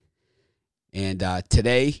And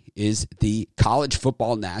today is the College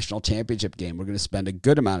Football National Championship game. We're going to spend a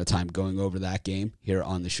good amount of time going over that game here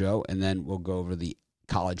on the show, and then we'll go over the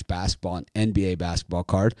college basketball and NBA basketball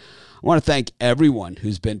card. I want to thank everyone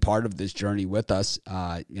who's been part of this journey with us.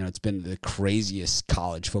 It's been the craziest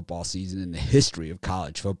college football season in the history of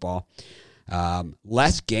college football.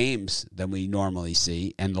 Less games than we normally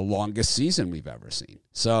see, and the longest season we've ever seen.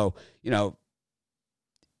 So,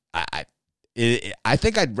 I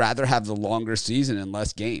think I'd rather have the longer season and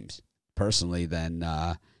less games personally than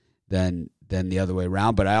the other way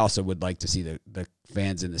around. But I also would like to see the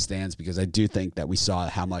fans in the stands, because I do think that we saw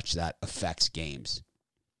how much that affects games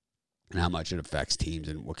and how much it affects teams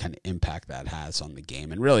and what kind of impact that has on the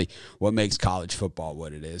game. And really what makes college football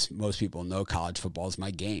what it is. Most people know college football is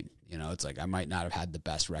my game. It's like I might not have had the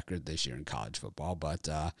best record this year in college football, but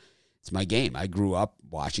it's my game. I grew up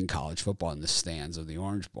watching college football in the stands of the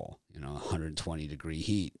Orange Bowl, 120-degree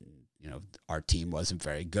heat. Our team wasn't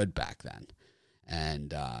very good back then.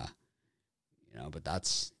 And, but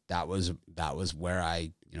that was where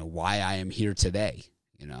why I am here today,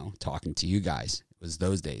 talking to you guys. It was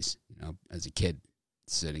those days, as a kid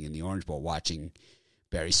sitting in the Orange Bowl watching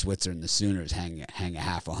Barry Switzer and the Sooners hang a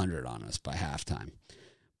half 100 on us by halftime.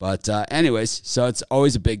 But anyways, so it's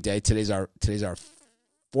always a big day. Today's our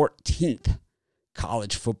 14th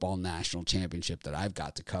college football national championship that I've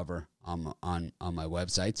got to cover on my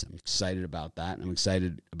websites. I'm excited about that. I'm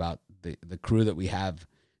excited about the crew that we have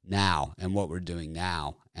now and what we're doing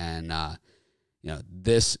now. And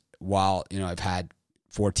while I've had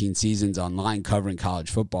 14 seasons online covering college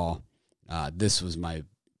football, this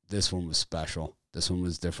one was special. This one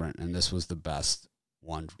was different, and this was the best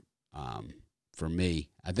one for me.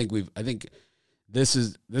 I think this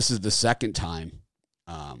is the second time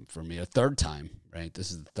for me, a third time, right?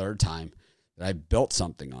 This is the third time that I built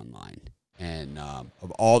something online. And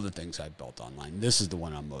of all the things I built online, this is the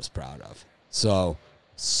one I'm most proud of. So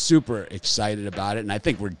super excited about it. And I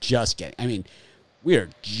think we are just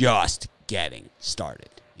getting started.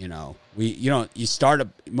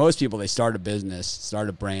 Most people, they start a business, start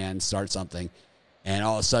a brand, start something, and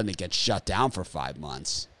all of a sudden it gets shut down for 5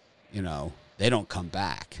 months. They don't come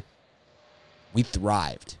back. We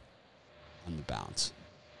thrived on the bounce.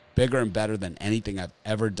 Bigger and better than anything I've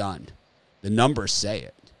ever done. The numbers say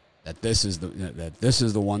it, that this is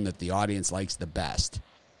the one that the audience likes the best.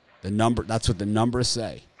 That's what the numbers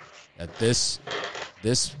say, that this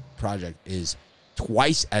project is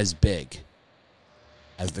twice as big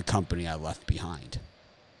as the company I left behind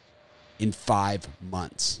in 5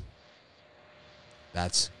 months.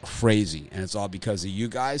 That's crazy, and it's all because of you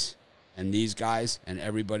guys and these guys and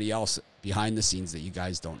everybody else behind the scenes that you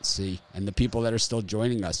guys don't see, and the people that are still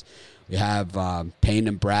joining us. We have Payne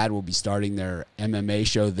and Brad will be starting their MMA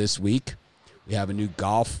show this week. We have a new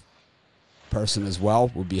golf person as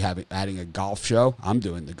well. We'll be adding a golf show. I'm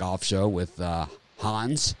doing the golf show with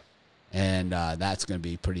Hans, and that's going to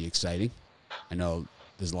be pretty exciting. I know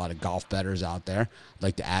there's a lot of golf bettors out there. I'd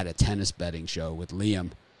like to add a tennis betting show with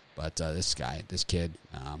Liam, but this kid,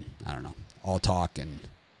 I don't know, all talk and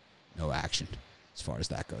no action as far as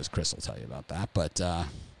that goes. Chris will tell you about that. But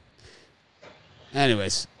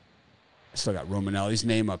anyways, I still got Romanelli's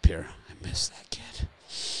name up here. I miss that kid.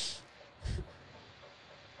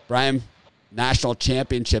 Brian, National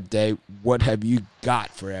Championship Day, what have you got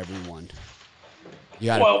for everyone?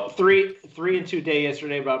 Well, 3-2 day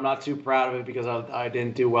yesterday, but I'm not too proud of it because I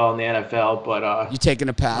didn't do well in the NFL. But you taking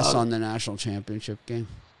a pass on the National Championship game?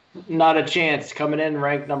 Not a chance. Coming in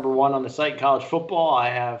ranked number 1 on the site, college football. I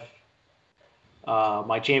have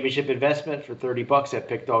my championship investment for $30 at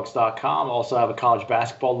pickdogs.com. Also have a college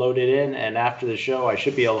basketball loaded in, and after the show, I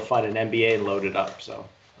should be able to find an NBA and load it up. So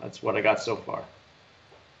that's what I got so far.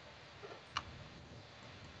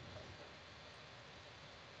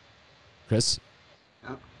 Chris?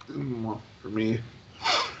 Well, for me,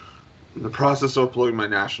 in the process of uploading my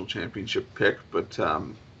national championship pick, but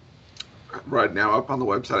right now up on the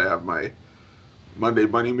website I have my Monday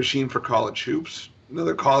Money Machine for college hoops.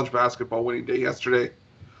 Another college basketball winning day yesterday.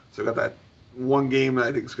 So I got that one game that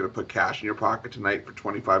I think is going to put cash in your pocket tonight for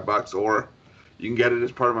 $25, or you can get it as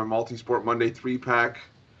part of my Multi-Sport Monday 3-pack,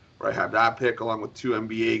 where I have that pick along with 2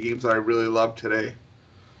 NBA games that I really love today.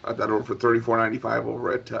 I got that over for $34.95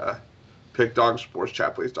 over at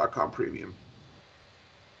PickDogSportsChatPlace.com Premium.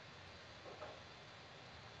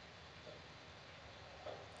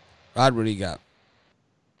 Rod, what do you got?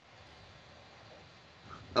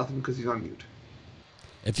 Nothing, because he's on mute.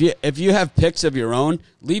 If you have picks of your own,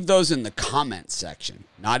 leave those in the comments section,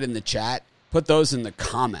 not in the chat. Put those in the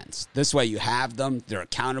comments. This way you have them. They're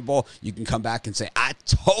accountable. You can come back and say, I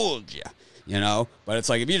told you. But it's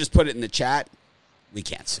like if you just put it in the chat, we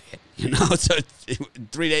can't see it, So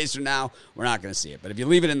 3 days from now, we're not going to see it. But if you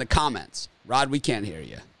leave it in the comments, Rod, we can't hear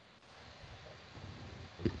you.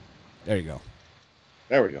 There you go.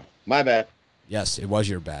 There we go. My bad. Yes, it was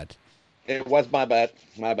your bad. It was my bad.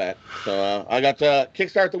 My bad. So I got to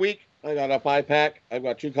kickstart the week. I got a 5-pack. I've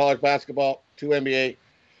got 2 college basketball, 2 NBA,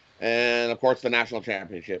 and, of course, the national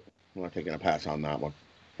championship. I'm not taking a pass on that one.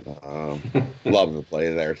 Love the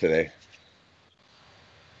play there today.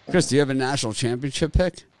 Chris, do you have a national championship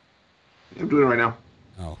pick? I'm doing it right now.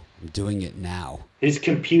 Oh, I'm doing it now. He's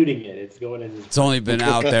computing it. It's going in his. It's only been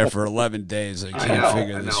out there for 11 days. I can't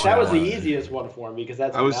figure this shit out. That was the easiest one for me because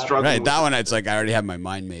that's. I was struggling. Right, that one, it's like I already had my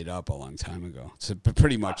mind made up a long time ago. So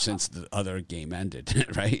pretty much since the other game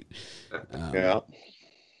ended, right? Yeah.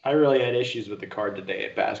 I really had issues with the card today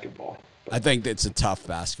at basketball. I think it's a tough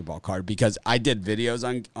basketball card because I did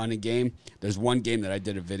videos on a game. There's one game that I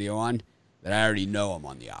did a video on that I already know I'm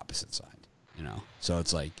on the opposite side, So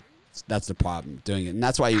it's like that's the problem doing it, and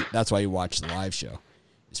that's why you watch the live show,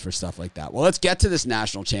 is for stuff like that. Well, let's get to this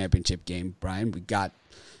national championship game, Brian. We got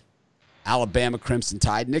Alabama Crimson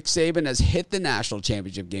Tide. Nick Saban has hit the national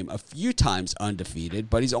championship game a few times undefeated,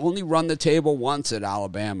 but he's only run the table once at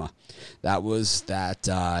Alabama. That was that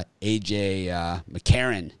A.J.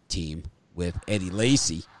 McCarron team with Eddie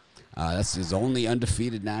Lacy. That's his only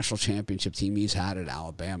undefeated national championship team he's had at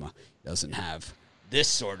Alabama. He doesn't have this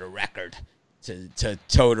sort of record to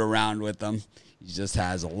tote around with them. He just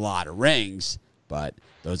has a lot of rings, but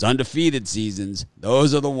those undefeated seasons,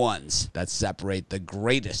 those are the ones that separate the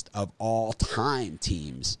greatest of all time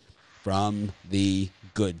teams from the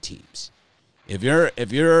good teams. If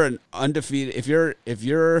you're an undefeated, if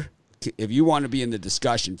you want to be in the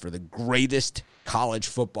discussion for the greatest college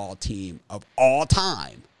football team of all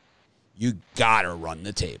time, you gotta run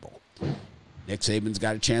the table. Nick Saban's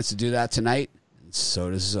got a chance to do that tonight.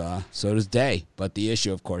 So does Day. But the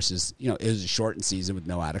issue, of course, is it was a shortened season with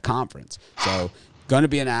no out of conference. So going to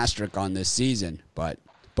be an asterisk on this season. But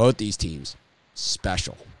both these teams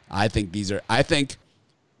special. I think they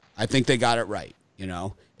got it right.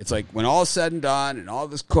 It's like when all is said and done, and all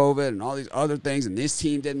this COVID and all these other things, and this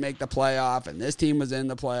team didn't make the playoff, and this team was in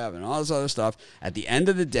the playoff, and all this other stuff. At the end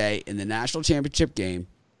of the day, in the national championship game,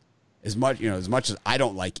 as much as I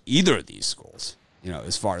don't like either of these schools,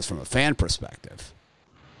 as far as from a fan perspective,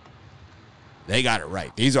 they got it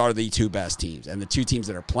right. These are the two best teams, and the two teams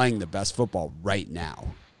that are playing the best football right now.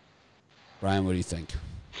 Brian, what do you think?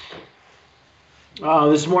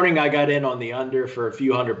 This morning I got in on the under for a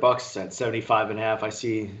few $100 at 75.5. I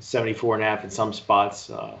see 74.5 in some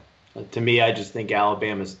spots. To me, I just think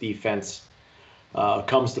Alabama's defense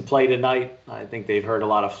comes to play tonight. I think they've heard a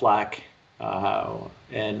lot of flack.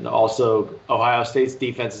 And also, Ohio State's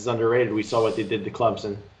defense is underrated. We saw what they did to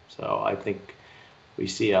Clemson. So I think we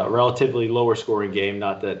see a relatively lower scoring game.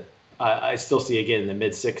 Not that I still see, again, in the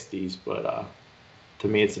mid-60s, but to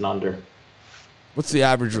me it's an under. What's the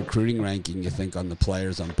average recruiting ranking, you think, on the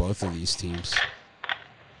players on both of these teams?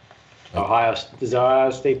 Does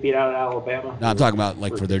Ohio State beat out Alabama? No, I'm talking about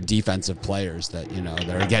for their defensive players that,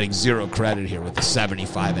 they're getting zero credit here with the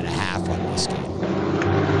 75.5 on this game.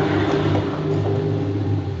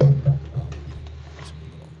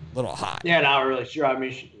 A little high. Yeah, not really sure. I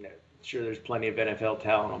mean, sure, there's plenty of NFL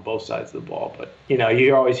talent on both sides of the ball, but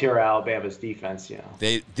you always hear Alabama's defense.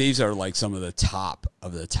 These are like some of the top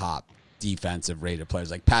defensive rated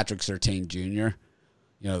players, like Patrick Surtain Jr.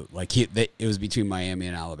 It was between Miami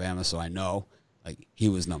and Alabama, so I know he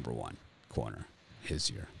was number one corner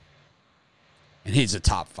his year, and he's a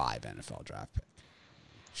top 5 NFL draft pick,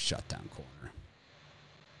 shutdown corner,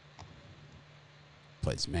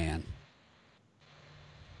 plays man.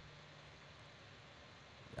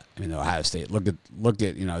 I mean, Ohio State. Look at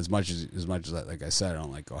as much as like I said, I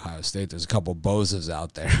don't like Ohio State. There's a couple bozos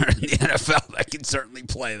out there in the NFL that can certainly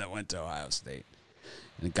play that went to Ohio State.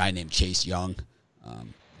 And a guy named Chase Young.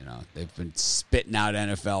 They've been spitting out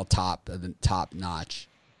NFL top notch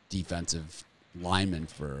defensive linemen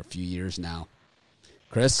for a few years now.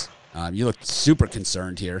 Chris, you look super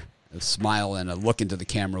concerned here. A smile and a look into the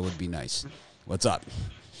camera would be nice. What's up?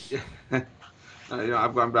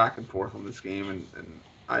 I've gone back and forth on this game, and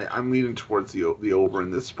I'm leaning towards the over in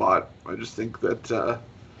this spot. I just think that,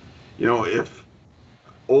 if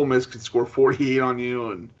Ole Miss could score 48 on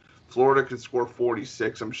you and Florida could score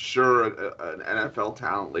 46, I'm sure an NFL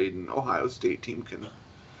talent-laden Ohio State team can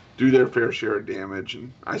do their fair share of damage.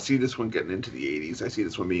 And I see this one getting into the 80s. I see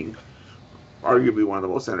this one being arguably one of the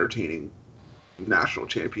most entertaining national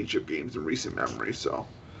championship games in recent memory. So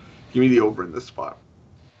give me the over in this spot.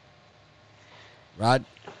 Rod?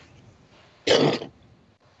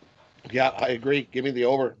 Yeah, I agree. Give me the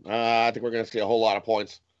over. I think we're going to see a whole lot of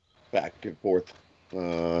points back and forth.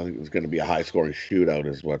 It's going to be a high-scoring shootout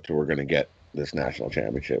is what we're going to get this national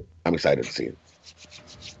championship. I'm excited to see it.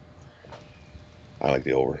 I like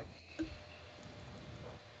the over.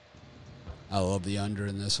 I love the under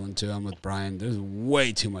in this one, too. I'm with Brian. There's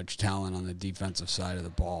way too much talent on the defensive side of the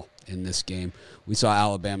ball in this game. We saw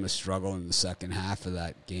Alabama struggle in the second half of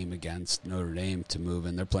that game against Notre Dame to move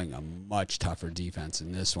in. They're playing a much tougher defense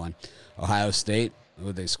in this one. Ohio State,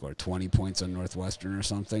 they scored 20 points on Northwestern or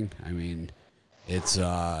something. I mean, it's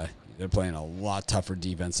they're playing a lot tougher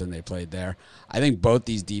defense than they played there. I think both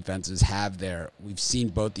these defenses we've seen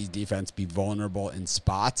both these defenses be vulnerable in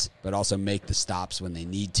spots, but also make the stops when they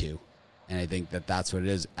need to. And I think that's what it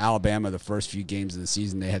is. Alabama, the first few games of the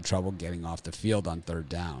season, they had trouble getting off the field on third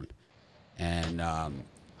down. And,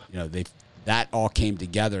 that all came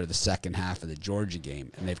together the second half of the Georgia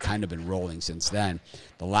game, and they've kind of been rolling since then.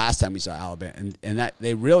 The last time we saw Alabama,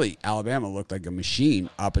 Alabama looked like a machine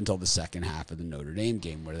up until the second half of the Notre Dame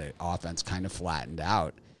game, where the offense kind of flattened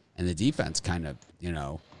out, and the defense kind of,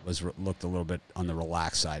 looked a little bit on the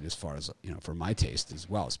relaxed side as far as, for my taste as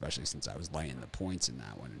well, especially since I was laying the points in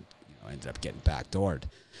that one. And, ended up getting backdoored.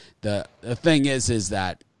 The thing is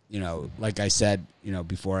that, like I said,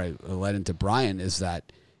 before I led into Brian, is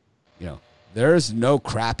that, there's no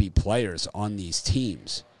crappy players on these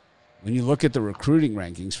teams. When you look at the recruiting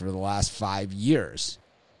rankings for the last 5 years,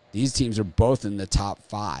 these teams are both in the top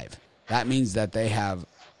 5. That means that they have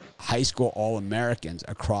high school All-Americans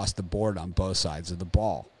across the board on both sides of the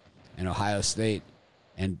ball. And Ohio State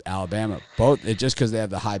and Alabama, just because they have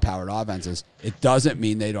the high-powered offenses, it doesn't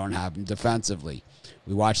mean they don't have them defensively.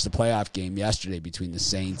 We watched the playoff game yesterday between the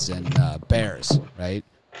Saints and Bears, right?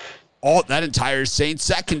 That entire Saints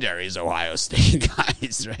secondary is Ohio State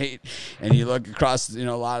guys, right? And you look across, a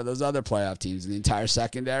lot of those other playoff teams, and the entire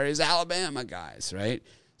secondary is Alabama guys, right?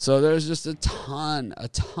 So there's just a ton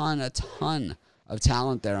of talent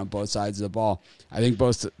there on both sides of the ball. I think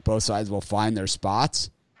both sides will find their spots,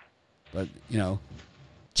 but,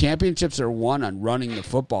 championships are won on running the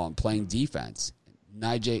football and playing defense.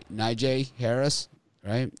 Najee Harris,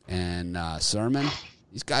 right, and Sermon,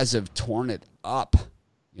 these guys have torn it up,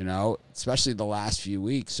 especially the last few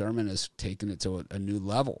weeks. Sermon has taken it to a new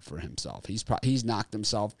level for himself. He's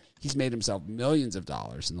made himself millions of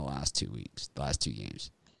dollars in the last 2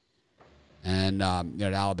 games. And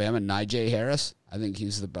at Alabama, Najee Harris, I think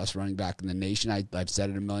he's the best running back in the nation. I've said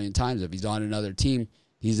it a million times. If he's on another team,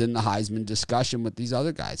 he's in the Heisman discussion with these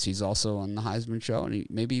other guys. He's also on the Heisman show, and he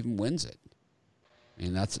maybe even wins it. I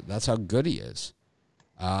mean, that's how good he is.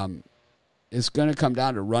 It's going to come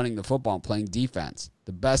down to running the football and playing defense.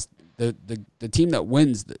 The team that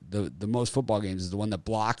wins the most football games is the one that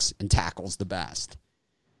blocks and tackles the best.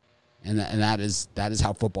 And that is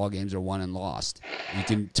how football games are won and lost. You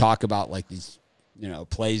can talk about like these,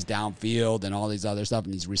 plays downfield and all these other stuff,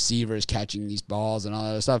 and these receivers catching these balls and all that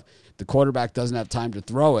other stuff. The quarterback doesn't have time to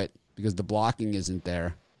throw it because the blocking isn't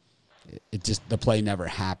there. The play never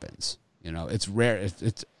happens. It's rare.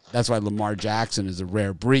 That's why Lamar Jackson is a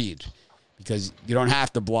rare breed, because you don't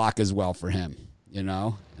have to block as well for him. And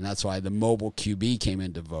that's why the mobile QB came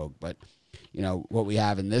into vogue. But what we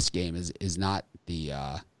have in this game is not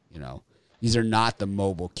the these are not the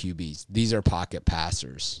mobile QBs. These are pocket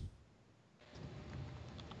passers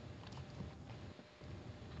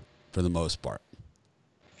for the most part.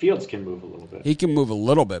 Fields can move a little bit. He can move a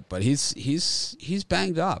little bit, but he's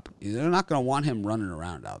banged up. They're not going to want him running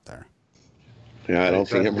around out there. Yeah, I don't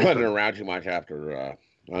see him running around too much after.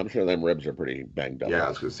 I'm sure them ribs are pretty banged up. Yeah, I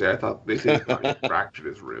was going to say, I thought they said he fractured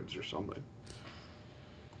his ribs or something.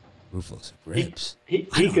 Rufus ribs. He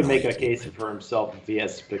could make a case for himself if he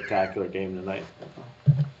has a spectacular game tonight.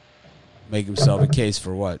 Make himself a case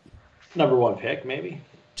for what? Number 1 pick, maybe.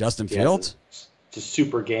 Justin Fields? It's a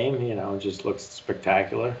super game, just looks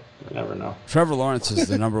spectacular. You never know. Trevor Lawrence is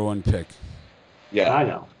the number 1 pick. Yeah, I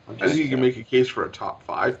know. I think you can make a case for a top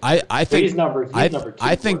 5. I think he's number 2.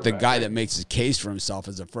 I think the guy that makes a case for himself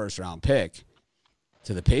as a first-round pick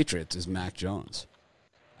to the Patriots is Mac Jones.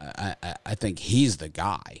 I think he's the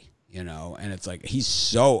guy, and it's like he's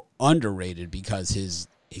so underrated because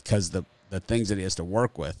the things that he has to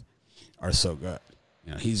work with are so good.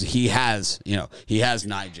 He has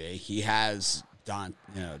Najee, he has Don,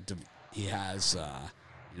 he has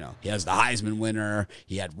he has the Heisman winner.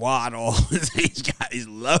 He had Waddle. He's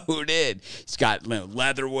loaded. He's got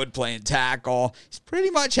Leatherwood playing tackle. He pretty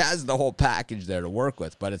much has the whole package there to work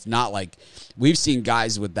with. But it's not like we've seen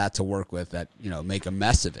guys with that to work with that make a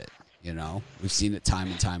mess of it. We've seen it time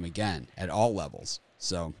and time again at all levels.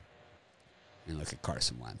 So, look at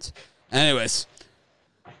Carson Wentz. Anyways,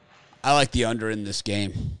 I like the under in this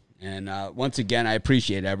game. And once again, I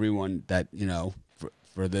appreciate everyone that,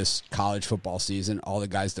 for this college football season, all the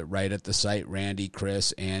guys that write at the site, Randy,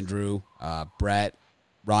 Chris, Andrew, Brett,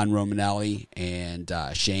 Ron Romanelli, and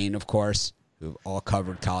Shane, of course, who've all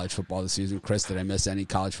covered college football this season. Chris, did I miss any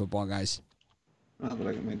college football guys? Not that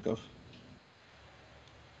I can think of.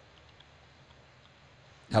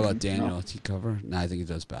 How about Daniel? No. Does he cover? No, I think he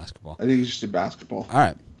does basketball. I think he's just did basketball. All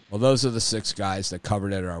right. Well, those are the 6 guys that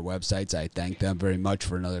covered it at our websites. I thank them very much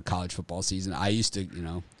for another college football season. I used to,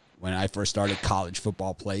 when I first started, College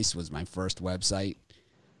Football Place was my first website.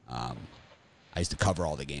 I used to cover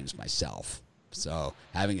all the games myself. So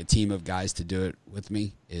having a team of guys to do it with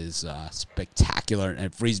me is spectacular, and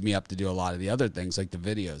it frees me up to do a lot of the other things like the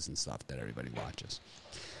videos and stuff that everybody watches.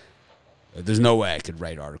 There's no way I could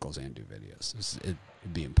write articles and do videos. It'd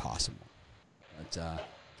be impossible. But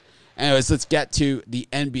anyways, let's get to the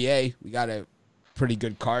NBA. We got a pretty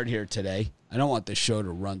good card here today. I don't want the show to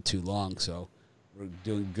run too long, so we're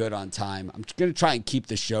doing good on time. I'm going to try and keep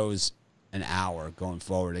the shows an hour going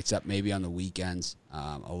forward, except maybe on the weekends,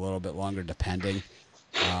 a little bit longer depending.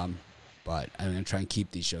 But I'm going to try and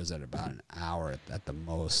keep these shows at about an hour at the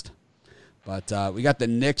most. But we got the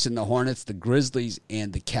Knicks and the Hornets, the Grizzlies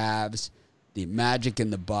and the Cavs, the Magic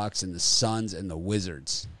and the Bucks, and the Suns and the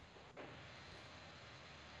Wizards.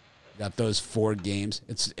 Got those 4 games.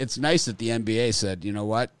 It's nice that the NBA said, you know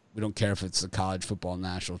what? We don't care if it's the college football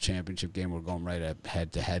national championship game. We're going right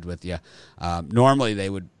head to head with you. Normally they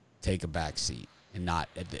would take a back seat and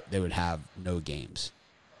they would have no games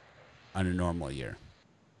on a normal year.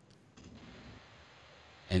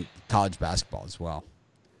 And college basketball as well.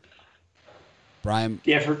 Brian?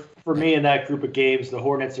 Yeah, for me in that group of games, the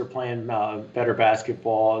Hornets are playing better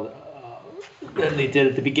basketball than they did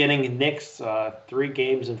at the beginning. Knicks, 3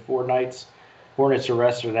 games in 4 nights. Hornets the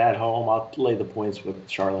rest are at home. I'll lay the points with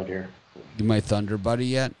Charlotte here. You my Thunder buddy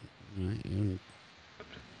yet?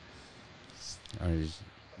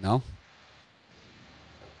 No?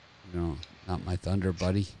 No, not my Thunder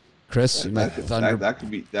buddy. Chris, Thunder. That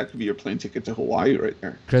could be your plane ticket to Hawaii right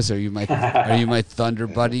there. Chris, are you my Thunder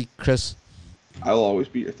buddy, Chris? I'll always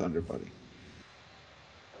be your Thunder buddy.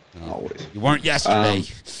 No, always. You weren't yesterday.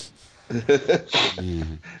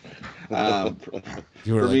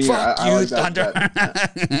 You were like, fuck you, like Thunder.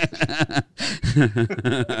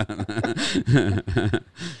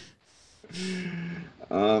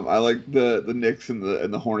 I like the Knicks and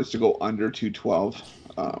the Hornets to go under 212.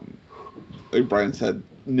 Like Brian said,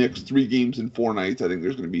 Knicks 3 games in 4 nights. I think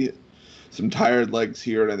there's going to be some tired legs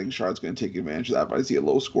here, and I think Charlotte's going to take advantage of that. But I see a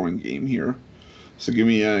low-scoring game here, so give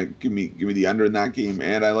me the under in that game.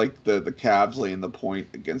 And I like the Cavs laying the point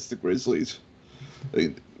against the Grizzlies.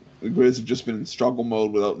 The Grizz have just been in struggle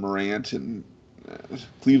mode without Morant, and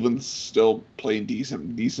Cleveland's still playing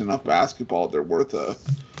decent enough basketball. They're worth a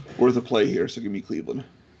play here. So give me Cleveland.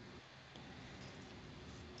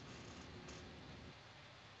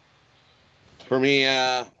 For me,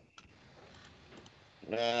 it's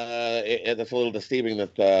a little deceiving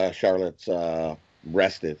that Charlotte's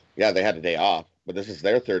rested. Yeah, they had a day off, but this is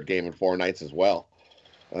their 3rd game in 4 nights as well.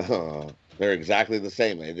 They're exactly the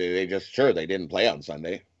same. They just, they didn't play on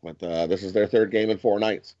Sunday, but this is their 3rd game in 4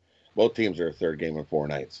 nights. Both teams are 3rd game in 4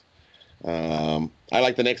 nights. I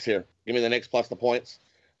like the Knicks here. Give me the Knicks plus the points.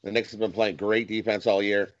 The Knicks have been playing great defense all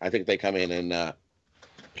year. I think they come in and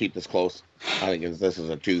keep this close. I think this is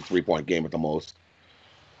a 2-3 point game at the most.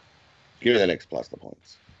 Give me the Knicks plus the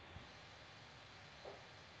points.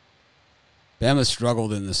 Bama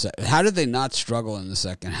struggled in the second. How did they not struggle in the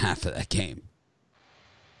second half of that game?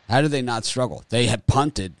 How did they not struggle? They had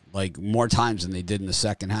punted like more times than they did in the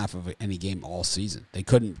second half of any game all season. They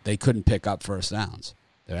couldn't pick up first downs.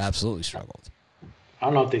 They absolutely struggled. I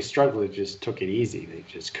don't know if they struggled. They just took it easy. They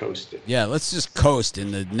just coasted. Yeah, let's just coast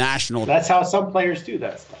in the national. That's how some players do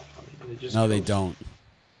that stuff. I mean, they don't.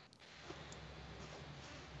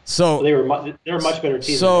 So they're a much better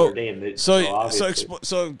team than Notre Dame. So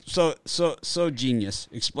genius.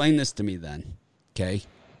 Explain this to me then, okay?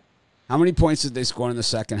 How many points did they score in the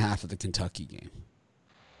second half of the Kentucky game?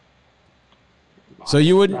 So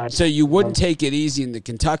you wouldn't take it easy in the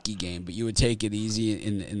Kentucky game, but you would take it easy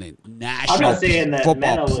in the national I'm not saying that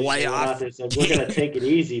football playoff. We're going to take it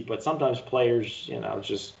easy, but sometimes players,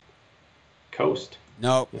 just coast.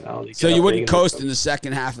 No. So you wouldn't coast in the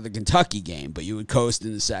second half of the Kentucky game, but you would coast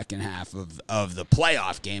in the second half of the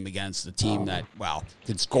playoff game against the team that,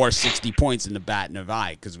 could score 60 points in the bat and of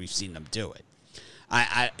eye, because we've seen them do it.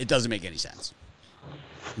 It doesn't make any sense.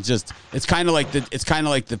 It's kind of like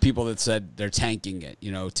the people that said they're tanking it,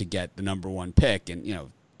 to get the number 1 pick, and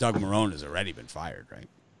Doug Marrone has already been fired, right?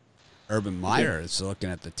 Urban Meyer is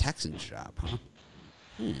looking at the Texans job, huh?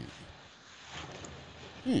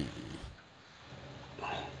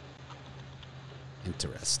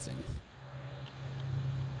 Interesting.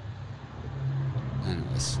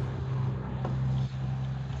 Anyways.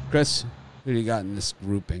 Chris, who do you got in this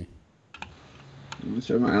grouping?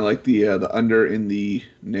 So I like the under in the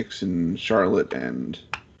Knicks and Charlotte and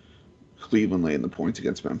Cleveland laying the points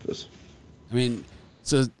against Memphis. I mean,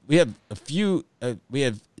 so we have a few. We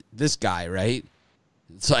have this guy, right?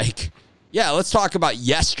 It's like, yeah, let's talk about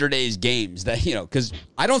yesterday's games. That because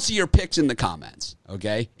I don't see your picks in the comments.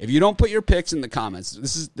 Okay, if you don't put your picks in the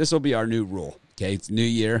comments, this will be our new rule. Okay, it's New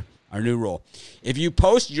Year, our new rule. If you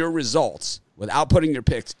post your results without putting your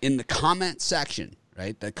picks in the comment section,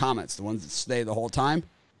 right? The comments, the ones that stay the whole time,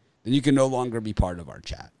 then you can no longer be part of our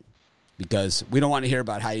chat. Because we don't want to hear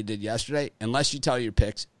about how you did yesterday unless you tell your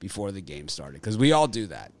picks before the game started. Because we all do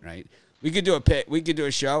that, right? We could do a pick. We could do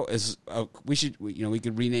a show. We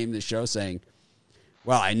could rename the show saying,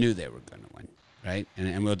 "Well, I knew they were going to win," right?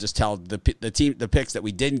 And we'll just tell the picks that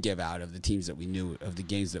we didn't give out of the teams that we knew of the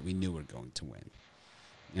games that we knew were going to win.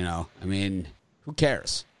 I mean, who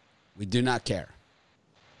cares? We do not care.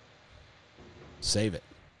 Save it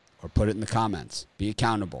or put it in the comments. Be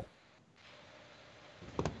accountable.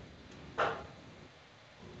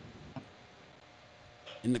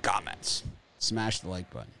 In the comments. Smash the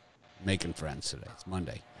like button. Making friends today. It's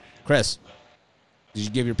Monday. Chris, did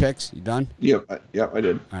you give your picks? You done? Yep, I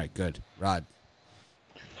did. All right, good. Rod.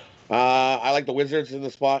 I like the Wizards in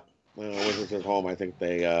the spot. Wizards at home. I think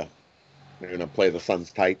they're going to play the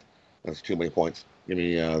Suns tight. That's too many points. Give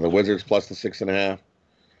me the Wizards plus the 6.5.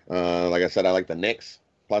 Like I said, I like the Knicks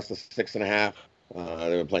plus the 6.5.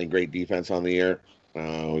 They've been playing great defense on the year.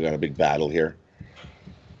 We got a big battle here.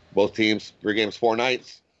 Both teams, 3 games, 4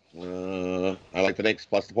 nights. I like the Knicks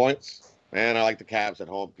plus the points. And I like the Cavs at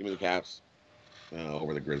home. Give me the Cavs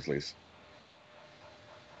over the Grizzlies.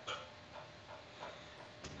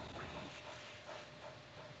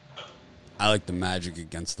 I like the Magic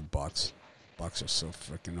against the Bucks. Bucks are so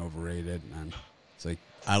freaking overrated, man. It's like,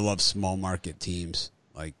 I love small market teams,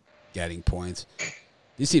 like, getting points.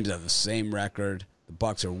 These teams have the same record. The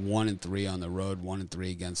Bucks are 1-3 on the road,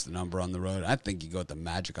 1-3 against the number on the road. I think you go with the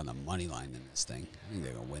Magic on the money line in this thing. I think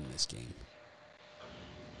they're gonna win this game.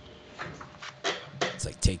 It's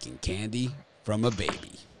like taking candy from a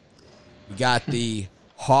baby. We got the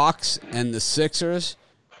Hawks and the Sixers,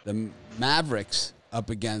 the Mavericks up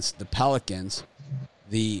against the Pelicans,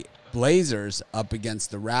 the Blazers up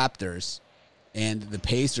against the Raptors, and the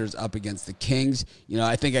Pacers up against the Kings.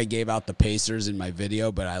 I think I gave out the Pacers in my video,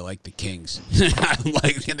 but I like the Kings. I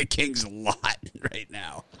like the Kings a lot right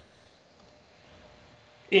now.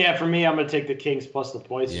 Yeah, for me, I'm going to take the Kings plus the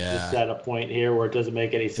points. Yeah. Just at a point here where it doesn't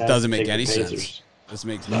make any sense. It doesn't make any sense. This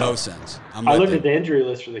makes no sense. I looked at the injury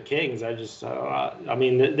list for the Kings. I just, I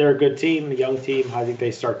mean, they're a good team, a young team. I think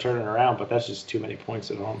they start turning around, but that's just too many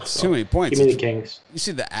points at home. It's too many points. Give me the Kings. You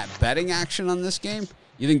see the betting action on this game?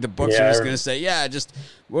 You think the books are just going to say,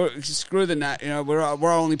 screw the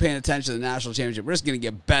we're only paying attention to the national championship. We're just going to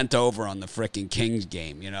get bent over on the freaking Kings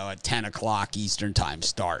game, at 10 o'clock Eastern time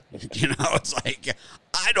start. It's like,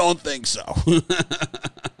 I don't think so.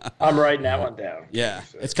 I'm writing that one down. Yeah,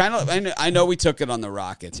 it's kind of. I know we took it on the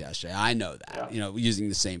Rockets yesterday. I know that. Yeah. Using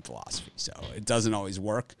the same philosophy, so it doesn't always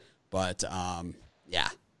work. But yeah,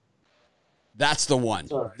 that's the one.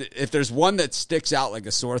 Sure. If there's one that sticks out like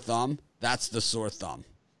a sore thumb, that's the sore thumb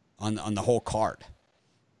on the whole card.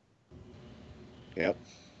 Yep.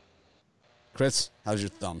 Chris, how's your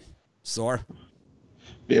thumb? Sore?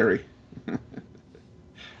 Very.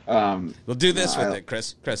 We'll do this with it,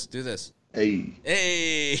 Chris. Chris, do this. Hey.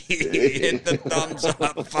 Hit the thumbs up,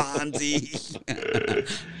 Fonzie.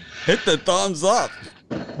 Hit the thumbs up.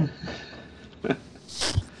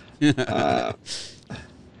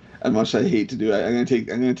 As much as I hate to do it, I'm gonna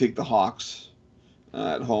take the Hawks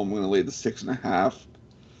at home. I'm gonna lay the 6.5.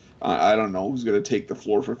 I don't know who's gonna take the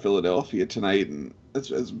floor for Philadelphia tonight, and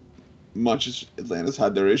as much as Atlanta's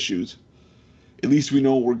had their issues, at least we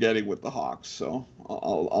know what we're getting with the Hawks. So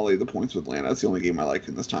I'll lay the points with Atlanta. That's the only game I like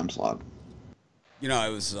in this time slot. It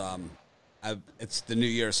was it's the new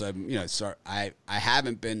year, so I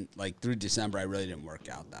haven't been through December. I really didn't work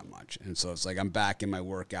out that much, and so it's like I'm back in my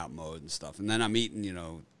workout mode and stuff. And then I'm eating,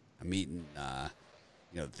 I'm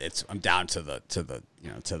down to the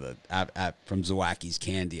from Zawaki's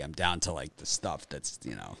Candy. I'm down to the stuff that's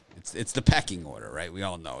it's the pecking order, right? We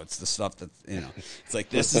all know it's the stuff that's it's like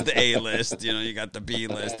this is the A list, you got the B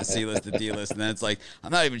list, the C list, the D list, and then it's like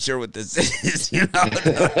I'm not even sure what this is, right?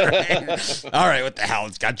 All right, what the hell?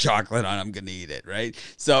 It's got chocolate on it. I'm gonna eat it, right?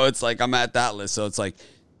 So it's like I'm at that list. So it's like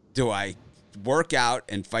do I work out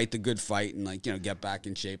and fight the good fight and, like, get back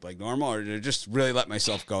in shape like normal, or do I just really let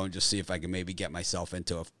myself go and just see if I can maybe get myself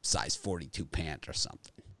into a size 42 pant or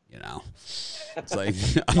something? It's like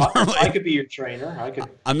I could be your trainer.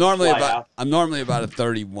 I'm normally about a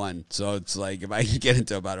 31, so it's like if I can get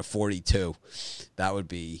into about a 42, that would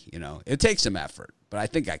be, it takes some effort, but I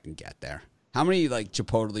think I can get there. How many like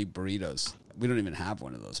Chipotle burritos? We don't even have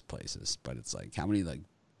one of those places, but it's like how many like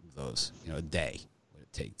those a day would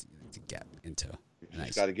it take to get into? Nice.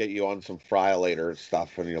 Just got to get you on some fry-later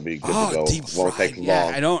stuff, and you'll be good to go. Deep Won't fried. take long.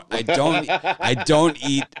 Yeah, I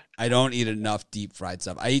don't eat enough deep fried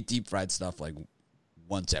stuff. I eat deep fried stuff like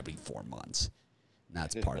once every 4 months. And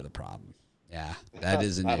that's part of the problem. Yeah, that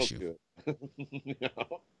is an issue.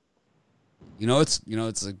 It's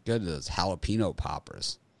a good those jalapeno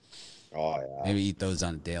poppers. Oh yeah. Maybe eat those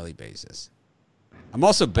on a daily basis. I'm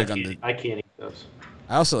also big I can't eat those.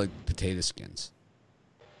 I also like potato skins.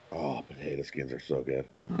 Oh, potato skins are so good.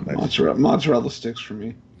 Mozzarella sticks for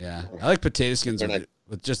me. Yeah, I like potato skins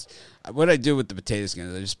with just what I do with the potato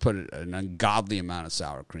skins. I just put an ungodly amount of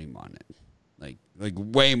sour cream on it, like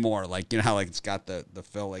way more. Like how like it's got the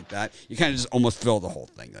fill like that. You kind of just almost fill the whole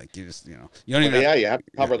thing. Like you just you don't even. Yeah, you have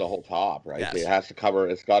to cover the whole top, right? Yes. It has to cover.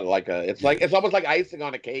 It's got like it's almost like icing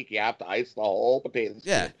on a cake. You have to ice the whole potato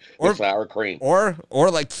skin with sour cream, or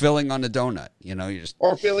like filling on a donut. You just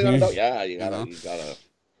or filling on a donut. Yeah, you gotta.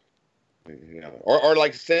 Yeah. Or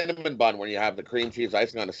like cinnamon bun when you have the cream cheese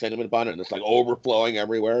icing on a cinnamon bun and it's like overflowing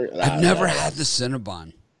everywhere. I've never had the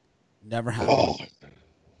Cinnabon. Never had one.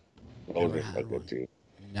 Those are so good too.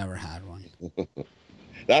 Never had one.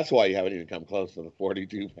 That's why you haven't even come close to the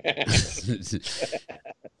 42 pounds.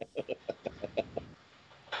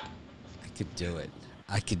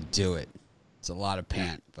 I could do it. It's a lot of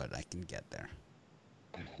pant, but I can get there.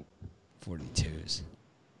 42s.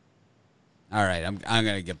 All right, I'm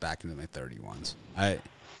gonna get back into my 31s. I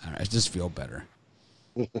just feel better.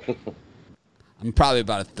 I'm probably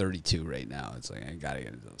about a 32 right now. It's like I gotta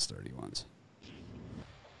get into those 31s.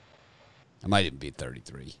 I might even be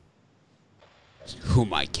 33. Who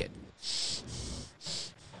am I kidding?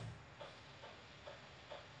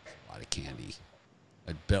 A lot of candy.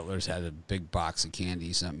 But Bittler's had a big box of candy.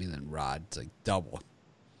 He sent me, then Rod. It's like double.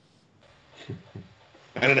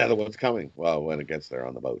 And another one's coming. Well, when it gets there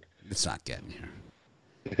on the boat. It's not getting here.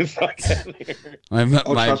 It's not getting here.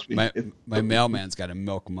 My mailman's got a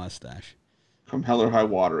milk mustache. Come hell or high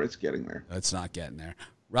water, it's getting there. It's not getting there.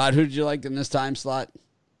 Rod, who did you like in this time slot?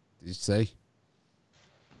 Did you say?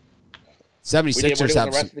 76ers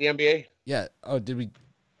have the rest of the NBA? Yeah. Oh, did we?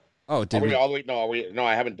 Oh, did we? No,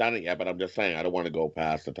 I haven't done it yet, but I'm just saying I don't want to go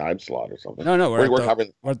past the time slot or something. No, we're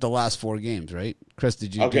at the last 4 games, right? Chris,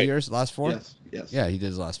 did you do yours last 4? Yes. Yeah, he did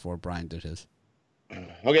his last 4. Brian did his.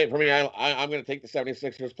 Okay, for me, I'm going to take the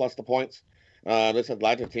 76ers plus the points. This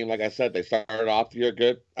Atlanta team, like I said, they started off the year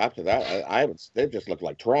good. After that, they just look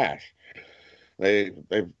like trash. They've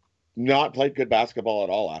not played good basketball at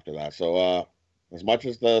all after that. So as much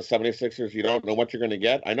as the 76ers, you don't know what you're going to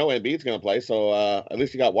get. I know Embiid's going to play, so at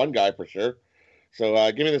least you got one guy for sure. So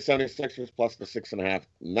give me the 76ers plus the 6.5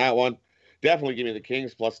 in that one. Definitely give me the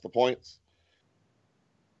Kings plus the points.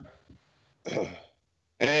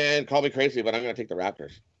 And call me crazy, but I'm going to take the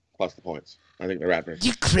Raptors plus the points. I think the Raptors.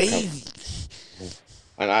 You crazy.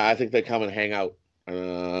 And I think they come and hang out.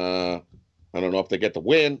 I don't know if they get the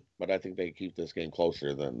win, but I think they keep this game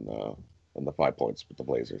closer than the 5 points with the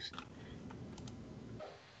Blazers.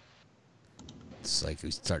 It's like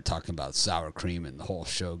we start talking about sour cream and the whole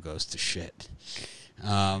show goes to shit.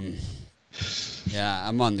 Yeah,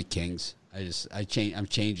 I'm on the Kings. I'm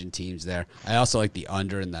changing teams there. I also like the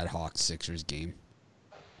under in that Hawks Sixers game.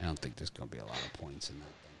 I don't think there's going to be a lot of points in that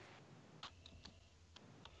thing.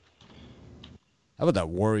 How about that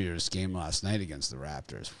Warriors game last night against the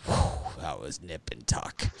Raptors? Whew, that was nip and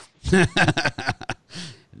tuck.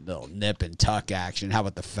 Little nip and tuck action. How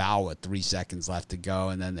about the foul with 3 seconds left to go,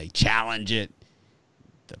 and then they challenge it.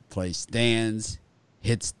 The play stands,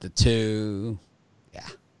 hits the 2. Yeah.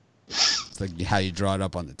 It's like how you draw it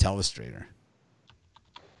up on the telestrator.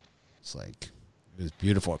 It's like, it was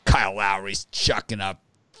beautiful. Kyle Lowry's chucking up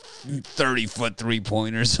 30-foot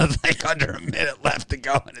three-pointers with like under a minute left to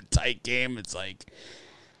go in a tight game. It's like,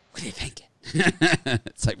 what are you thinking?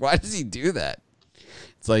 It's like, why does he do that?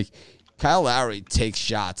 It's like Kyle Lowry takes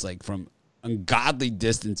shots like from ungodly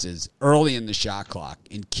distances early in the shot clock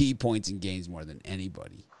in key points in games more than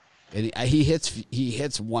anybody. And he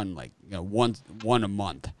hits one like one a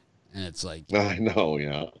month, and it's like I know,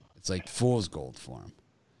 yeah, it's like fool's gold for him.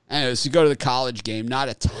 Anyway, so go to the college game. Not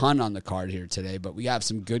a ton on the card here today, but we have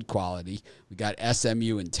some good quality. We got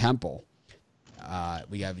SMU and Temple.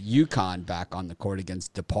 We have UConn back on the court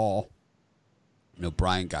against DePaul.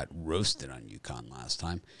 Brian got roasted on UConn last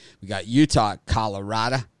time. We got Utah,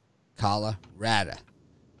 Colorado.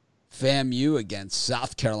 FAMU against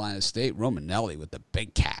South Carolina State. Romanelli with the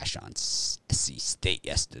big cash on SC State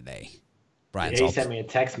yesterday. He sent me a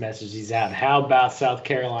text message. He's out. How about South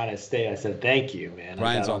Carolina State? I said, thank you, man.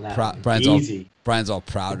 Brian's all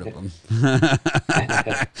proud of him.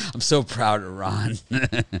 I'm so proud of Ron.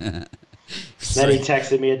 Then he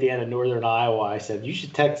texted me at the end of Northern Iowa. I said, you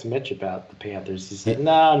should text Mitch about the Panthers. He said,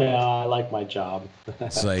 no, I like my job.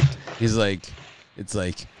 It's like,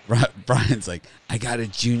 Brian's like, I got a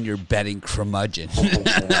junior betting curmudgeon.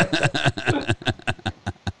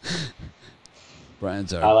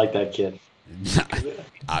 I like that kid.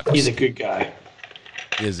 He's a good guy.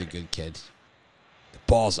 He is a good kid. The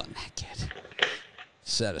ball's on that kid.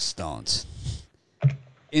 Set of stones.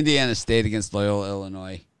 Indiana State against Loyola,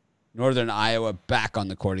 Illinois. Northern Iowa back on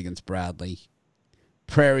the court against Bradley.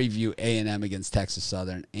 Prairie View A&M against Texas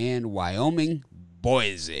Southern. And Wyoming,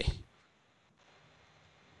 Boise.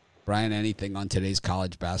 Brian, anything on today's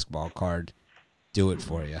college basketball card? Do it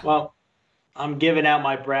for you. Well, I'm giving out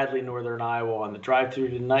my Bradley Northern Iowa on the drive-thru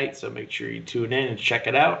tonight, so make sure you tune in and check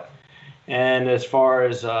it out. And as far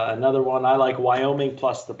as another one, I like Wyoming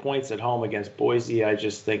plus the points at home against Boise. I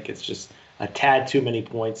just think it's just a tad too many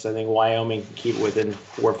points. I think Wyoming can keep within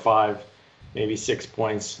 4 or 5, maybe 6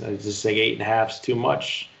 points. I just think 8.5 is too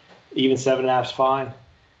much. Even 7.5 is fine.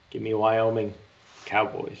 Give me Wyoming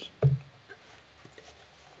Cowboys.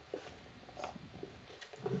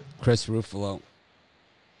 Chris Ruffalo.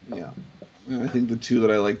 Yeah. I think the two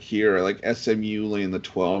that I like here, I like SMU laying the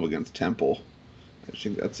 12 against Temple. I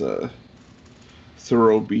think that's a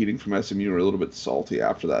thorough beating from SMU. We're a little bit salty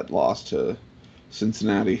after that loss to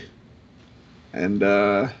Cincinnati. And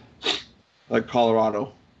like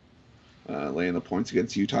Colorado, laying the points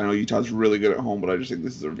against Utah. I know Utah's really good at home, but I just think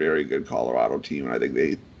this is a very good Colorado team, and I think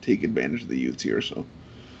they take advantage of the youths here. So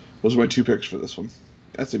those are my 2 picks for this one,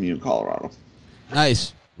 SMU and Colorado.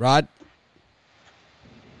 Nice. Rod?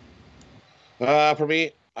 For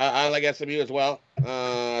me, I like SMU as well.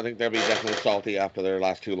 I think they'll be definitely salty after their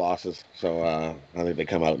last 2 losses. So I think they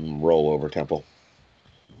come out and roll over Temple.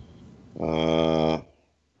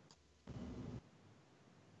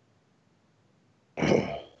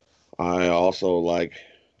 I also like.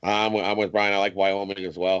 I'm with Brian. I like Wyoming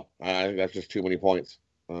as well. I think that's just too many points.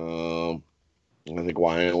 I think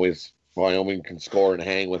Wyoming can score and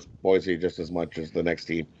hang with Boise just as much as the next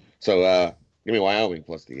team. So give me Wyoming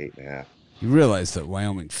plus the 8.5. You realize that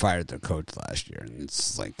Wyoming fired their coach last year, and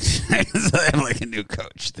it's like they have like a new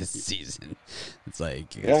coach this season. It's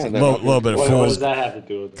like a little bit of What fools. does that have to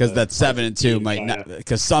do with? Because that 7-2 might not.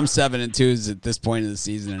 Because some 7-2s at this point in the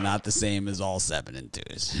season are not the same as all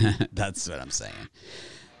 7-2s. That's what I'm saying.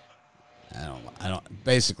 I don't.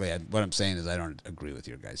 Basically, what I'm saying is I don't agree with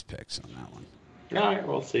your guys' picks on that one. All right,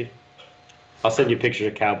 we'll see. I'll send you pictures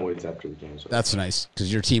of Cowboys after the game. That's nice,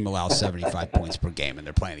 because your team allows 75 points per game, and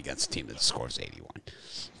they're playing against a team that scores 81.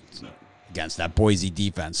 Against that Boise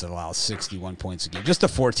defense that allows 61 points a game. Just a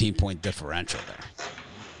 14-point differential there.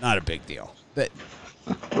 Not a big deal. But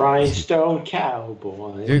Rhinestone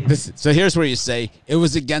Cowboy. So here's where you say it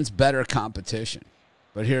was against better competition.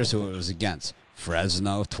 But here's who it was against.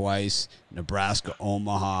 Fresno twice, Nebraska,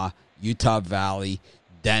 Omaha, Utah Valley,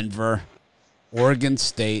 Denver, Oregon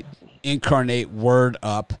State, Incarnate, Word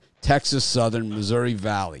Up, Texas Southern, Missouri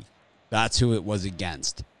Valley. That's who it was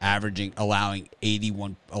against. Allowing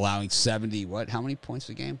 70, how many points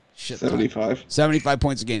a game? 75. 75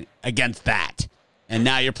 points a game against that. And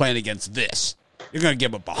now you're playing against this. You're going to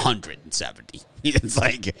give up 170. It's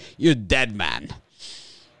like, you're a dead man.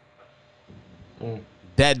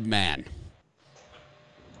 Dead man.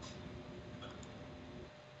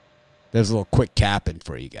 There's a little quick capping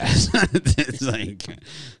for you guys. It's like,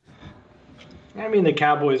 I mean, the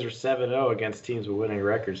Cowboys are 7-0 against teams with winning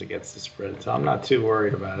records against the spread, so I'm not too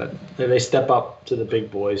worried about it. They step up to the big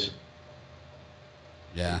boys.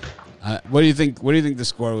 yeah. What do you think? What do you think the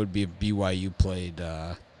score would be if BYU played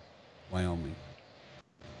Wyoming?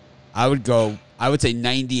 I would say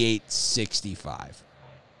 98-65.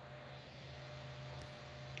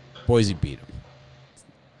 Boise beat them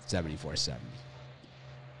 74-70.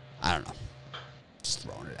 I don't know. Just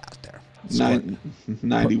throwing it out there.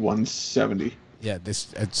 91-70. Yeah,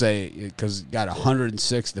 I'd say because got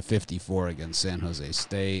 106-54 against San Jose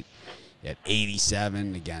State. You had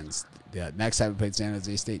 87 against the next time we played San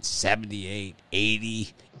Jose State. 78,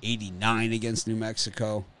 80, 89 against New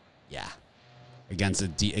Mexico. Yeah, against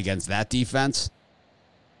that defense,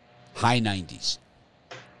 high 90s.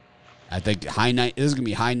 I think this is going to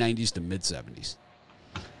be high 90s to mid 70s.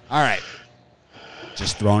 All right.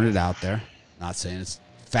 Just throwing it out there. Not saying it's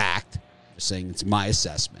fact. Just saying it's my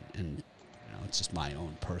assessment. And, it's just my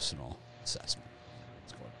own personal assessment.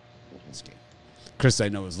 Let's go to this game. Chris, I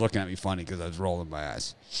know, was looking at me funny because I was rolling my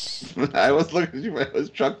eyes. I was looking at you, but I was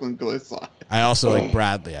chuckling because I saw it. I also like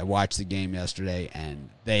Bradley. I watched the game yesterday, and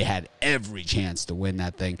they had every chance to win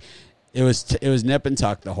that thing. It was nip and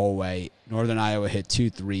tuck the whole way. Northern Iowa hit 2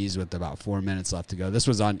 threes with about 4 minutes left to go. This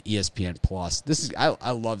was on ESPN Plus.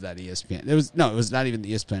 I love that ESPN. It was not even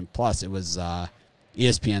the ESPN Plus. It was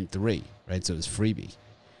ESPN 3, right? So it was freebie.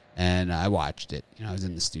 And I watched it. I was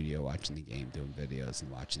in the studio watching the game, doing videos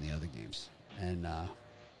and watching the other games. And,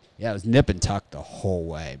 it was nip and tuck the whole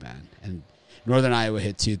way, man. And Northern Iowa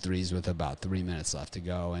hit 2 threes with about 3 minutes left to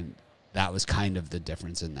go, and that was kind of the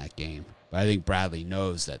difference in that game. But I think Bradley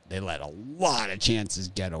knows that they let a lot of chances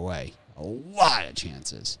get away. A lot of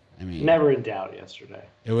chances. I mean, never in doubt yesterday.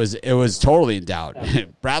 It was totally in doubt.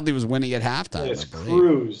 Bradley was winning at halftime. It was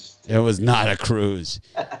cruised. It was not a cruise.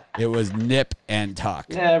 It was nip and tuck.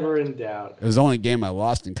 Never in doubt. It was the only game I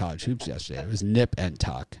lost in college hoops yesterday. It was nip and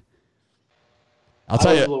tuck. I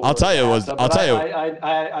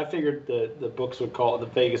figured the books would call, the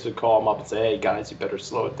Vegas would call him up and say, "Hey guys, you better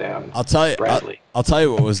slow it down." I'll tell you, Bradley. I'll tell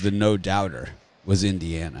you what was the no doubter was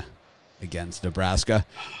Indiana against Nebraska.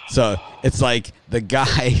 So it's like the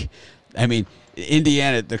guy. I mean,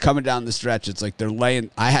 Indiana, they're coming down the stretch. It's like they're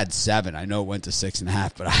laying. I had 7. I know it went to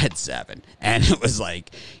 6.5, but I had 7, and it was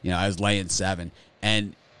like I was laying 7,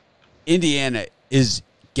 and Indiana is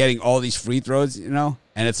getting all these free throws, and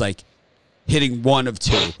it's like hitting 1 of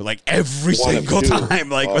 2, like every single time,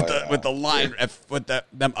 like with the line, with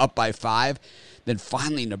them up by 5. Then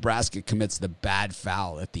finally Nebraska commits the bad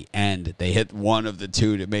foul at the end. They hit 1 of the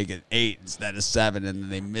 2 to make it 8 instead of 7, and then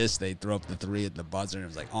they miss. They throw up the 3 at the buzzer, and it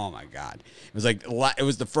was like, oh my God! It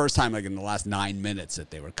was the first time like in the last 9 minutes that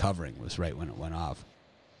they were covering was right when it went off.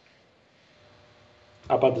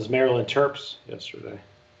 How about this Maryland Terps yesterday?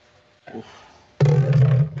 Got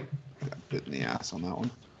bit in the ass on that one.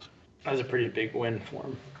 That was a pretty big win for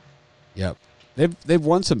them. Yep, they've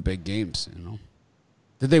won some big games.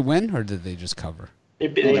 Did they win or did they just cover? They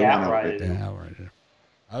outrighted. They outrighted.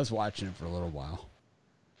 I was watching it for a little while.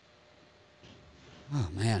 Oh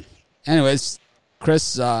man. Anyways,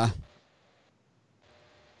 Chris, is there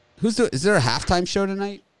a halftime show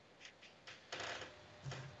tonight?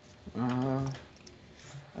 I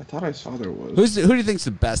thought I saw there was. Who do you think's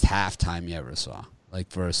the best halftime you ever saw?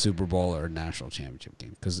 Like for a Super Bowl or a national championship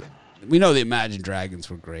game? Because we know the Imagine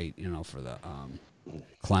Dragons were great, for the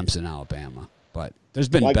Clemson, Alabama. But there's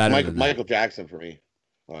been better than that. Michael Jackson for me.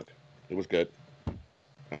 Look, it was good.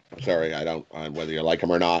 I'm sorry, whether you like him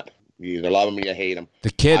or not. You either love him or you hate him.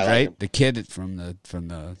 The kid, right? Him. The kid from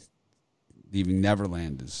the Leaving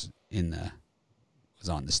Neverland was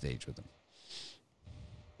on the stage with him.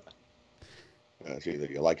 It's either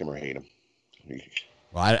you like him or hate him.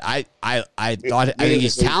 Well, I think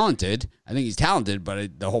he's talented. I think he's talented,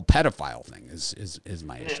 but the whole pedophile thing is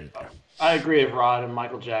my issue there. I agree with Rod and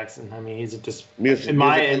Michael Jackson. I mean, in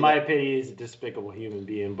my opinion, he's a despicable human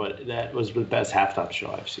being. But that was the best halftime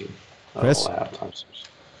show I've seen. Chris, all halftime shows.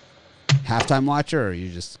 Halftime watcher, or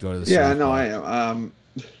you just go to the? Yeah, no, I am.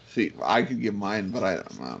 See, I could give mine, but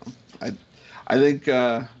I think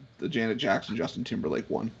the Janet Jackson Justin Timberlake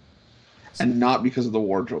one. And not because of the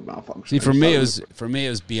wardrobe malfunction. See, for me it was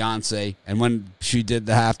Beyonce, and when she did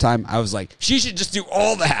the halftime, I was like, she should just do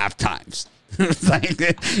all the halftimes.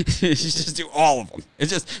 She should just do all of them.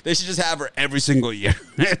 They should just have her every single year,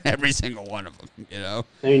 every single one of them.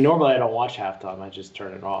 I mean, normally I don't watch halftime; I just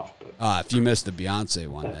turn it off. But if you missed the Beyonce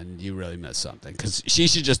one, then you really missed something because she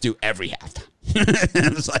should just do every halftime.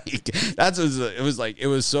 It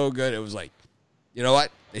was so good. It was like, you know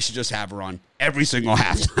what? They should just have her on every single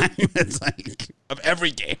halftime. It's like of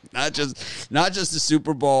every game, not just the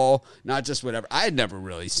Super Bowl, not just whatever. I had never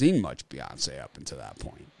really seen much Beyonce up until that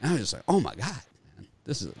point. And I was just like, oh my God, man,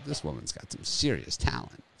 this woman's got some serious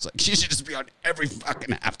talent. It's like she should just be on every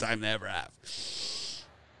fucking halftime they ever have.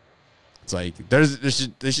 It's like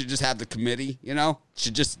they should just have the committee,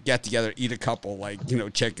 should just get together, eat a couple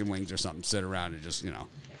chicken wings or something, sit around and just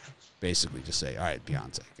basically just say, all right,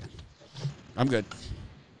 Beyonce again. I'm good.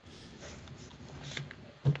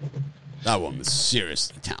 That woman's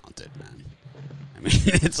seriously talented, man. I mean,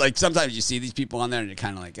 it's like sometimes you see these people on there and you're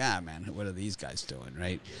kind of like, man, what are these guys doing,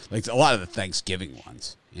 right? Like a lot of the Thanksgiving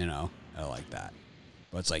ones, are like that.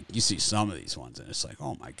 But it's like you see some of these ones and it's like,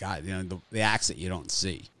 oh my God, the acts that you don't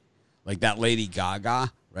see. Like that Lady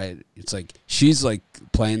Gaga, right? It's like she's like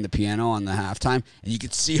playing the piano on the halftime, and you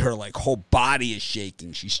could see her like whole body is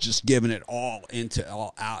shaking. She's just giving it all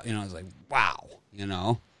out. I was like, wow,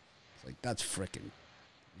 it's like that's freaking,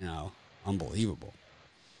 unbelievable.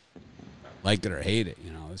 Like it or hate it,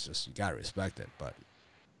 it's just you gotta respect it. But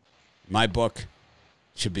my book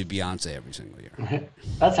should be Beyonce every single year.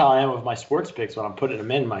 That's how I am with my sports picks. When I'm putting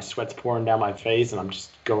them in, my sweat's pouring down my face, and I'm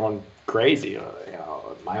just going crazy.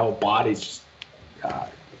 My whole body's just.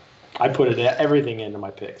 I put everything into my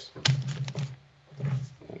picks.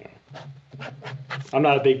 I'm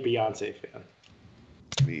not a big Beyonce fan.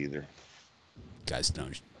 Me either. You guys know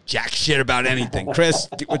jack shit about anything. Chris,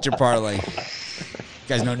 what's your parlay? You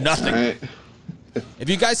guys know nothing. Right. If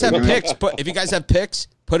you guys have picks,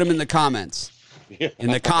 put them in the comments.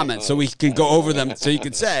 So we can go over them. So you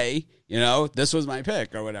could say, this was my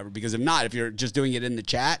pick or whatever. Because if not, if you're just doing it in the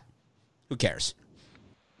chat, who cares?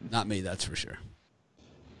 Not me, that's for sure.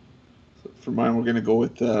 For mine, we're going to go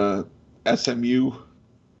with SMU,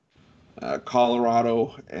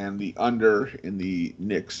 Colorado, and the under in the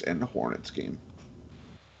Knicks and the Hornets game.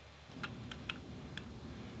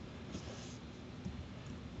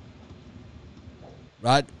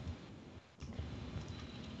 Rod?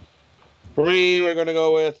 For me, we're going to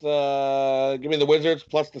go with give me the Wizards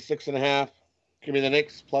plus the 6.5. Give me the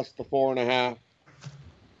Knicks plus the 4.5.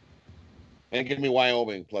 And give me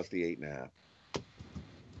Wyoming plus the 8.5.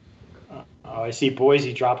 Oh, I see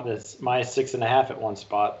Boise dropping this minus 6.5 at one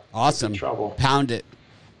spot. Awesome. Trouble. Pound it.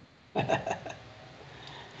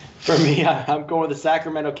 For me, I'm going with the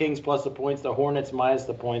Sacramento Kings plus the points, the Hornets minus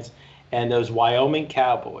the points, and those Wyoming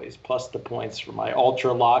Cowboys plus the points for my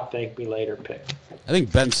ultra lock thank me later pick. I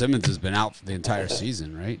think Ben Simmons has been out for the entire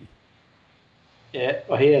season, right? Yeah,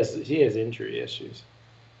 well, he has injury issues.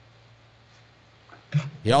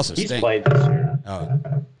 He also He's stinks. played this year. Oh,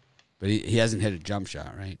 but he hasn't hit a jump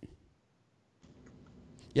shot, right?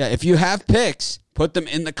 Yeah, if you have picks, put them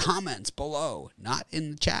in the comments below, not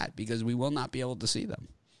in the chat, because we will not be able to see them.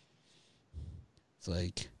 It's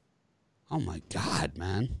like, oh my God,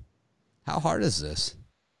 man. How hard is this?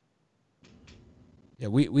 Yeah,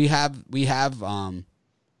 we have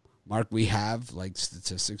Mark, we have like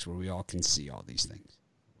statistics where we all can see all these things.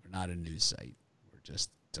 We're not a news site. We're just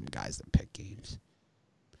some guys that pick games.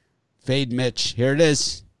 Fade Mitch. Here it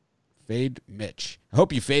is. Fade Mitch. I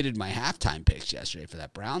hope you faded my halftime picks yesterday for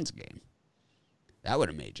that Browns game. That would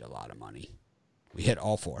have made you a lot of money. We hit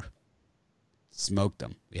all four. Smoked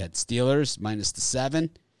them. We had Steelers minus the 7.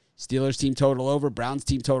 Steelers team total over. Browns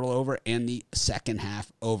team total over. And the second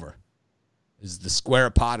half over. This is the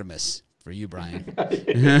squareopotamus for you, Brian. I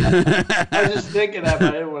was just thinking that, but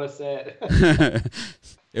I didn't want to say it.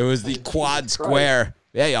 It was the quad square.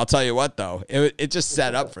 Hey, I'll tell you what, though. It just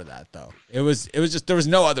set up for that, though. It was just, there was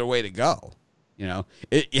no other way to go. You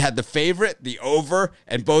had the favorite, the over,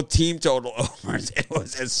 and both team total overs. It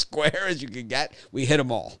was as square as you could get. We hit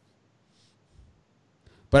them all.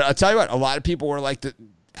 But I'll tell you what, a lot of people were like,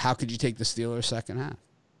 how could you take the Steelers second half?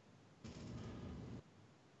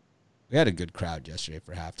 We had a good crowd yesterday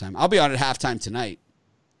for halftime. I'll be on at halftime tonight,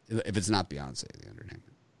 if it's not Beyonce, the entertainment.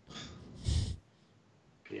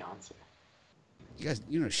 Beyonce. You guys,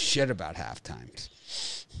 you know shit about halftimes.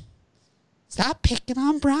 Stop picking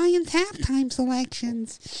on Brian's halftime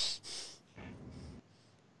selections.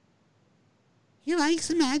 He likes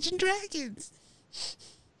Imagine Dragons.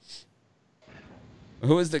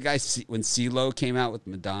 Who was the guy when CeeLo came out with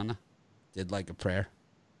Madonna? Did like a prayer?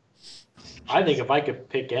 I think if I could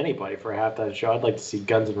pick anybody for a halftime show, I'd like to see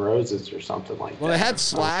Guns N' Roses or something like that. Well, they had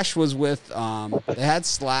Slash was with. They had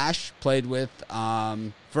Slash played with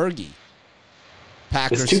Fergie.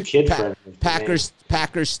 Packers. It's too kid-friendly. Packers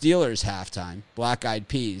Steelers halftime. Black Eyed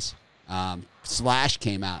Peas. Slash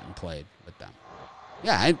came out and played with them.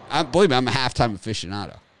 Yeah, I believe me, I'm a halftime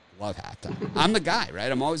aficionado. Love halftime. I'm the guy,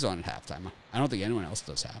 right? I'm always on at halftime. I don't think anyone else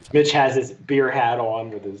does halftime. Mitch has his beer hat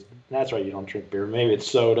on with his. That's right. You don't drink beer. Maybe it's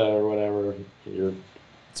soda or whatever. You're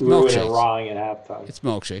ruining and wrong at halftime. It's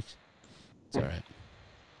milkshakes. It's all right.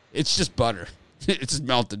 It's just butter. It's just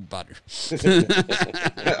melted butter.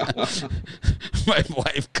 My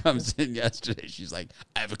wife comes in yesterday. She's like,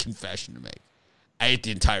 I have a confession to make. I ate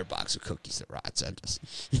the entire box of cookies that Rod sent us.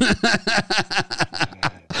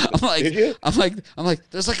 Did you? I'm like,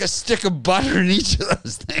 there's like a stick of butter in each of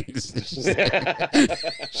those things.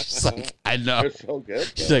 She's like, I know. They're so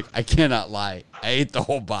good. She's like, I cannot lie. I ate the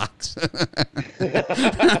whole box.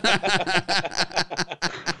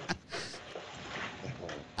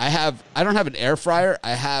 I don't have an air fryer.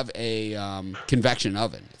 I have a convection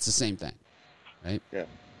oven. It's the same thing, right? Yeah.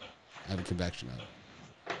 I have a convection oven.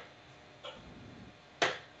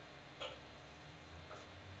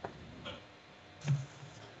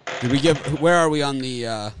 Did we give? Where are we on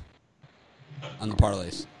the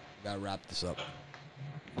parlays? We gotta wrap this up.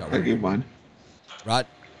 I gave mine. Rod?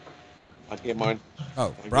 I gave mine.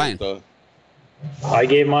 Oh, Brian. I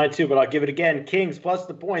gave mine too, but I'll give it again. Kings plus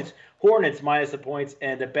the points, Hornets minus the points,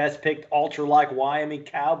 and the best picked ultra like Wyoming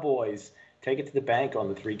Cowboys. Take it to the bank on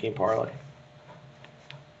the 3-game parlay.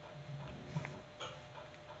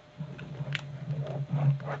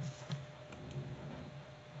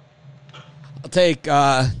 I'll take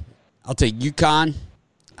UConn.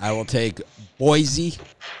 I will take Boise,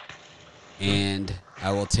 and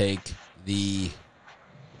I will take the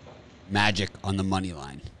Magic on the money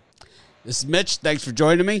line. This is Mitch. Thanks for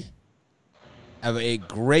joining me. Have a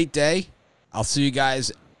great day. I'll see you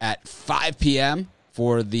guys at 5 p.m.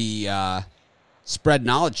 for the Spread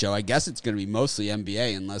Knowledge Show. I guess it's going to be mostly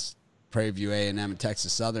NBA unless Prairie View A&M and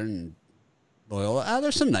Texas Southern and Loyola.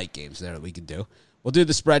 There's some night games there that we could do. We'll do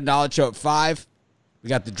the Spread Knowledge Show at 5. We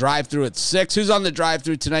got the drive-through at 6. Who's on the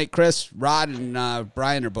drive-through tonight? Chris, Rod, and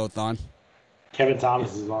Brian are both on. Kevin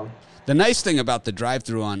Thomas is on. The nice thing about the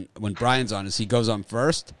drive-through on when Brian's on is he goes on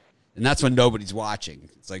first, and that's when nobody's watching.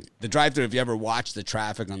 It's like the drive-through, if you ever watch the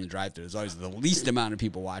traffic on the drive-through, there's always the least amount of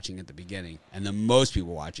people watching at the beginning and the most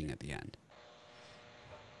people watching at the end.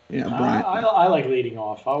 Yeah, Brian. I like leading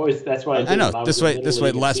off. That's what I do. I know. This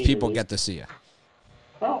way less people get to see you.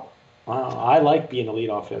 Oh, I like being a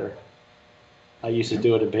leadoff hitter. I used to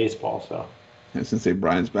do it in baseball, so. And since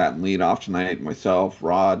Brian's batting lead off tonight, myself,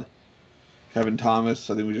 Rod, Kevin Thomas.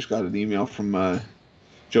 I think we just got an email from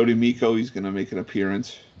Jody Miko. He's going to make an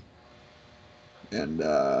appearance. And,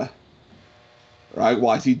 I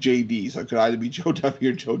see JD, so it could either be Joe W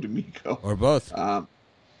or Joe D'Amico. Or both. Al,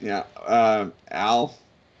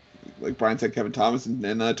 like Brian said, Kevin Thomas, and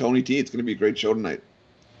then Tony T. It's going to be a great show tonight.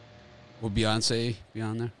 Will Beyonce be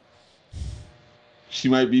on there? She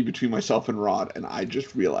might be between myself and Rod, and I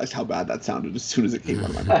just realized how bad that sounded as soon as it came out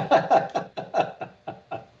of my mouth.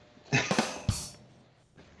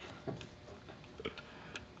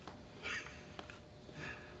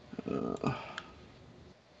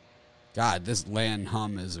 God, this Lan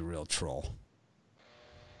Hum is a real troll.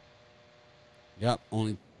 Yep,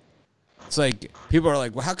 it's like, people are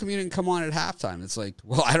like, well, how come you didn't come on at halftime? It's like,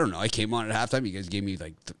 well, I don't know. I came on at halftime. You guys gave me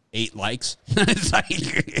like 8 likes. It's like,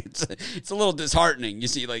 it's a little disheartening. You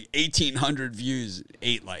see like 1,800 views,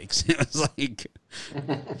 8 likes. It was like,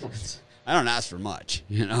 I don't ask for much,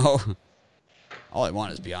 you know? All I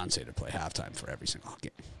want is Beyonce to play halftime for every single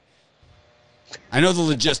game. I know the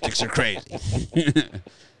logistics are crazy.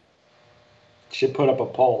 Should put up a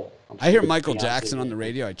poll. I hear Michael Jackson on the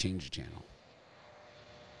radio. I change the channel.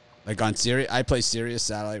 Like on Sirius, I play Sirius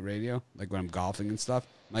satellite radio. Like when I'm golfing and stuff,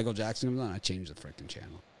 Michael Jackson comes on, I change the freaking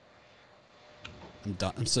channel. I'm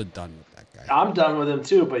done. I'm so done with that guy. I'm done with him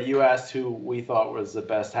too. But you asked who we thought was the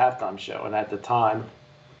best halftime show, and at the time,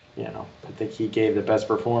 I think he gave the best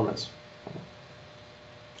performance.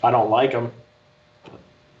 I don't like him.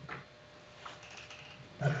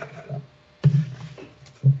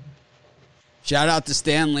 Shout out to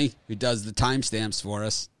Stanley, who does the timestamps for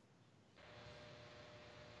us.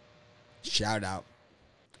 Shout out.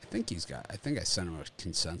 I think I sent him a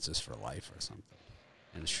consensus for life or something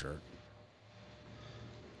in a shirt.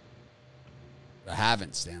 If I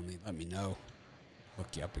haven't, Stanley, let me know. Hook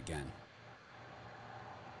you up again.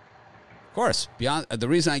 Of course, the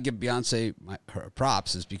reason I give Beyonce her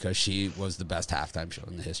props is because she was the best halftime show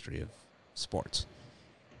in the history of sports.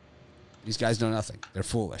 These guys know nothing. They're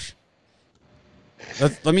foolish.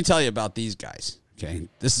 Let me tell you about these guys. Okay,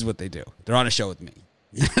 this is what they do. They're on a show with me.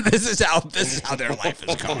 This is how their life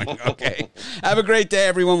is going. Okay, have a great day,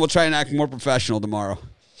 everyone. We'll try and act more professional tomorrow.